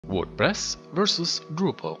WordPress versus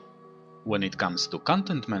Drupal. When it comes to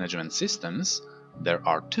content management systems, there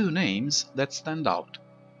are two names that stand out: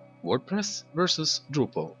 WordPress versus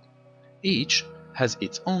Drupal. Each has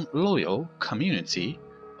its own loyal community,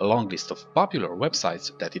 a long list of popular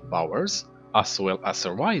websites that it powers, as well as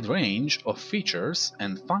a wide range of features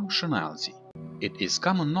and functionality. It is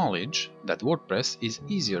common knowledge that WordPress is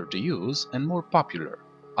easier to use and more popular,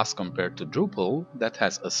 as compared to Drupal that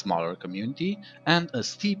has a smaller community and a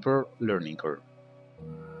steeper learning curve.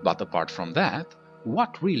 But apart from that,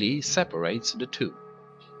 what really separates the two?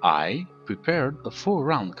 I prepared a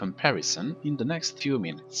 4-round comparison in the next few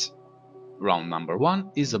minutes. Round number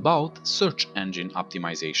 1 is about search engine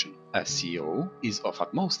optimization. SEO is of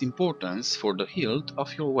utmost importance for the health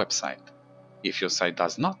of your website. If your site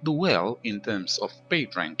does not do well in terms of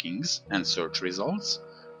page rankings and search results,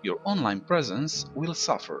 your online presence will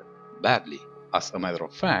suffer badly. As a matter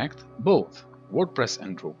of fact, both WordPress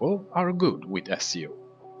and Drupal are good with SEO.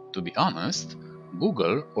 To be honest,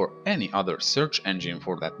 Google, or any other search engine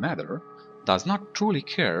for that matter, does not truly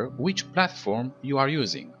care which platform you are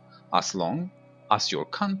using, as long as your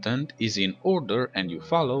content is in order and you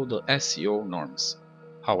follow the SEO norms.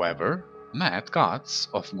 However, Matt Cutts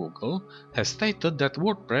of Google has stated that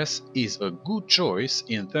WordPress is a good choice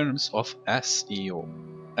in terms of SEO.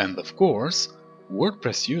 And of course,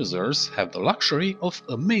 WordPress users have the luxury of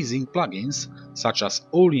amazing plugins such as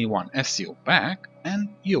All-in-One SEO Pack and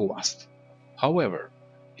Yoast. However,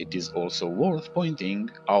 it is also worth pointing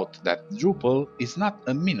out that Drupal is not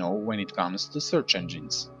a minnow when it comes to search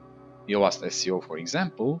engines. Yoast SEO, for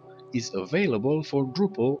example, is available for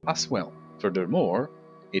Drupal as well. Furthermore,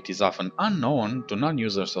 it is often unknown to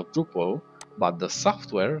non-users of Drupal, but the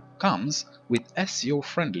software comes with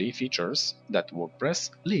SEO-friendly features that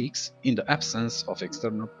WordPress leaks in the absence of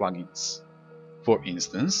external plugins. For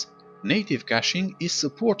instance, native caching is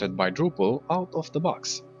supported by Drupal out of the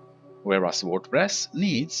box, whereas WordPress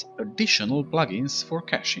needs additional plugins for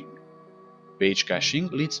caching. Page caching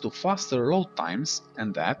leads to faster load times,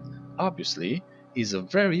 and that, obviously, is a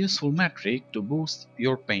very useful metric to boost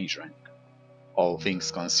your page rank. All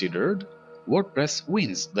things considered, WordPress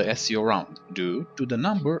wins the SEO round due to the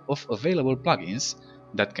number of available plugins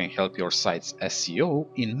that can help your site's SEO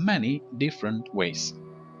in many different ways.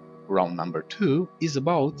 Round number 2 is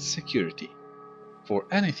about security. For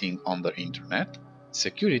anything on the internet,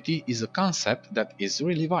 security is a concept that is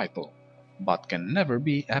really vital, but can never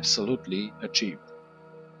be absolutely achieved.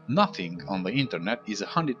 Nothing on the internet is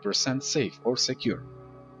 100% safe or secure,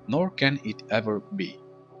 nor can it ever be.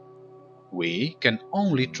 We can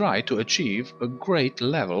only try to achieve a great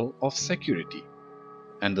level of security,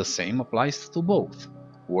 and the same applies to both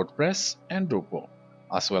WordPress and Drupal,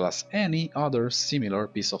 as well as any other similar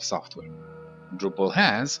piece of software. Drupal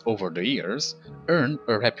has, over the years, earned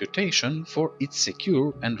a reputation for its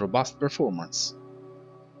secure and robust performance.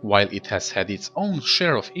 While it has had its own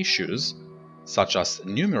share of issues, such as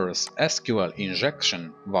numerous SQL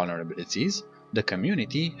injection vulnerabilities, the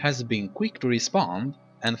community has been quick to respond,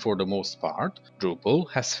 and for the most part, Drupal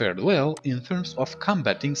has fared well in terms of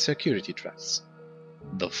combating security threats.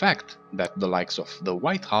 The fact that the likes of the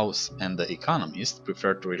White House and The Economist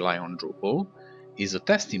prefer to rely on Drupal is a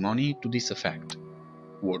testimony to this effect.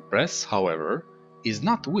 WordPress, however, is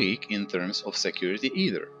not weak in terms of security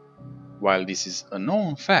either. While this is a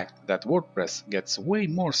known fact that WordPress gets way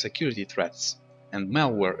more security threats and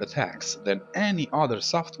malware attacks than any other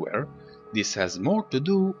software, this has more to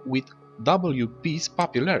do with WP's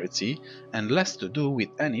popularity and less to do with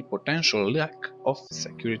any potential lack of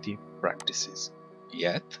security practices.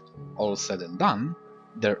 Yet, all said and done,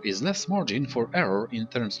 there is less margin for error in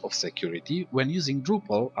terms of security when using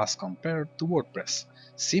Drupal as compared to WordPress,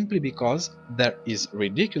 simply because there is a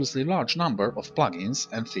ridiculously large number of plugins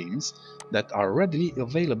and themes that are readily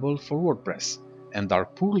available for WordPress and are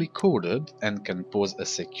poorly coded and can pose a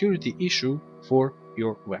security issue for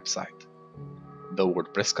your website. The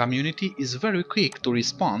WordPress community is very quick to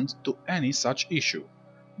respond to any such issue,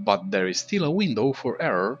 but there is still a window for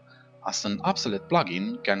error, as an obsolete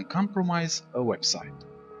plugin can compromise a website.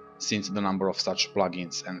 Since the number of such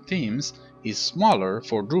plugins and themes is smaller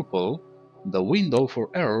for Drupal, the window for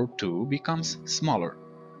error too becomes smaller.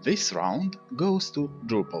 This round goes to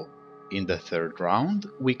Drupal. In the third round,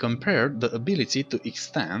 we compared the ability to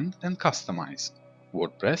extend and customize.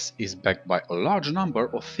 WordPress is backed by a large number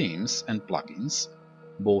of themes and plugins,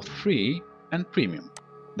 both free and premium,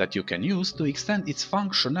 that you can use to extend its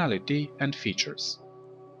functionality and features.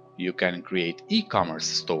 You can create e-commerce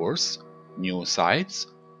stores, new sites,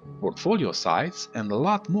 portfolio sites, and a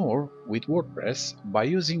lot more with WordPress by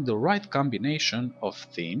using the right combination of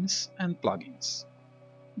themes and plugins.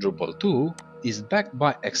 Drupal 2 is backed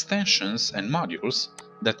by extensions and modules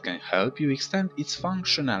that can help you extend its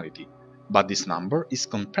functionality, but this number is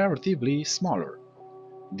comparatively smaller.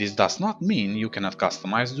 This does not mean you cannot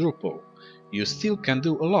customize Drupal. You still can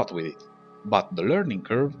do a lot with it, but the learning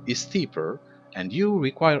curve is steeper and you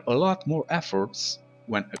require a lot more efforts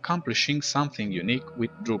when accomplishing something unique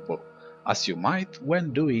with Drupal, as you might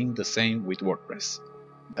when doing the same with WordPress.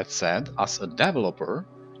 That said, as a developer,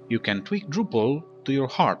 you can tweak Drupal to your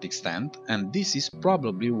heart extent, and this is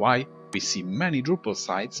probably why we see many Drupal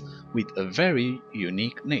sites with a very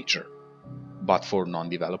unique nature. But for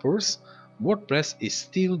non-developers, WordPress is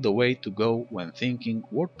still the way to go when thinking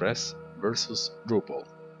WordPress versus Drupal.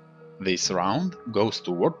 This round goes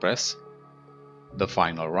to WordPress. The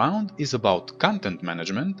final round is about content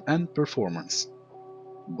management and performance.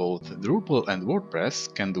 Both Drupal and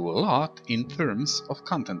WordPress can do a lot in terms of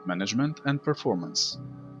content management and performance.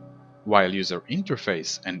 While user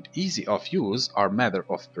interface and ease of use are matter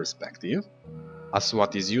of perspective, as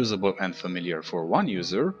what is usable and familiar for one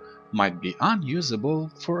user might be unusable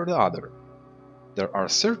for the other. There are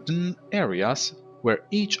certain areas where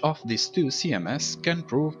each of these two CMS can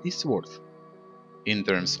prove its worth. In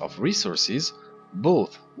terms of resources,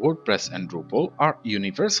 both WordPress and Drupal are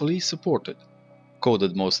universally supported,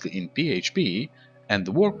 coded mostly in PHP, and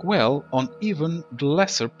work well on even the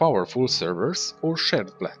lesser powerful servers or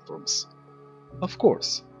shared platforms. Of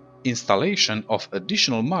course, installation of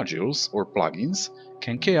additional modules or plugins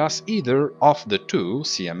can cause either of the two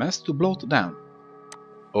CMS to bloat down.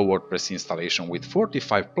 A WordPress installation with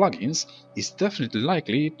 45 plugins is definitely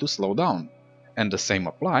likely to slow down, and the same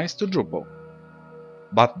applies to Drupal.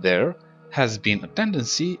 But there has been a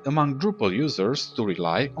tendency among Drupal users to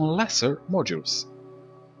rely on lesser modules.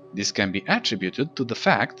 This can be attributed to the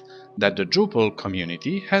fact that the Drupal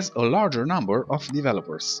community has a larger number of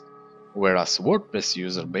developers, whereas WordPress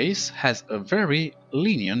user base has a very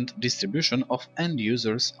lenient distribution of end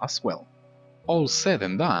users as well. All said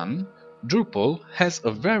and done, Drupal has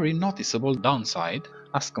a very noticeable downside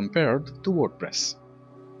as compared to WordPress.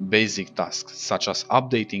 Basic tasks such as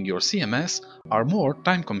updating your CMS are more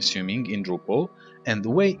time-consuming in Drupal and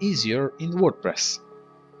way easier in WordPress.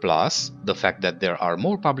 Plus, the fact that there are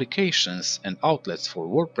more publications and outlets for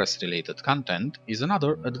WordPress-related content is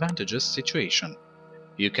another advantageous situation.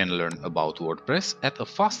 You can learn about WordPress at a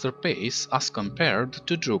faster pace as compared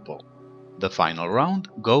to Drupal. The final round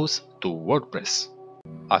goes to WordPress.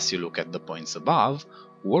 As you look at the points above,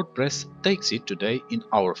 WordPress takes it today in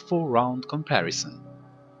our 4-round comparison.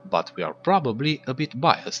 But we are probably a bit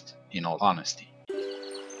biased, in all honesty.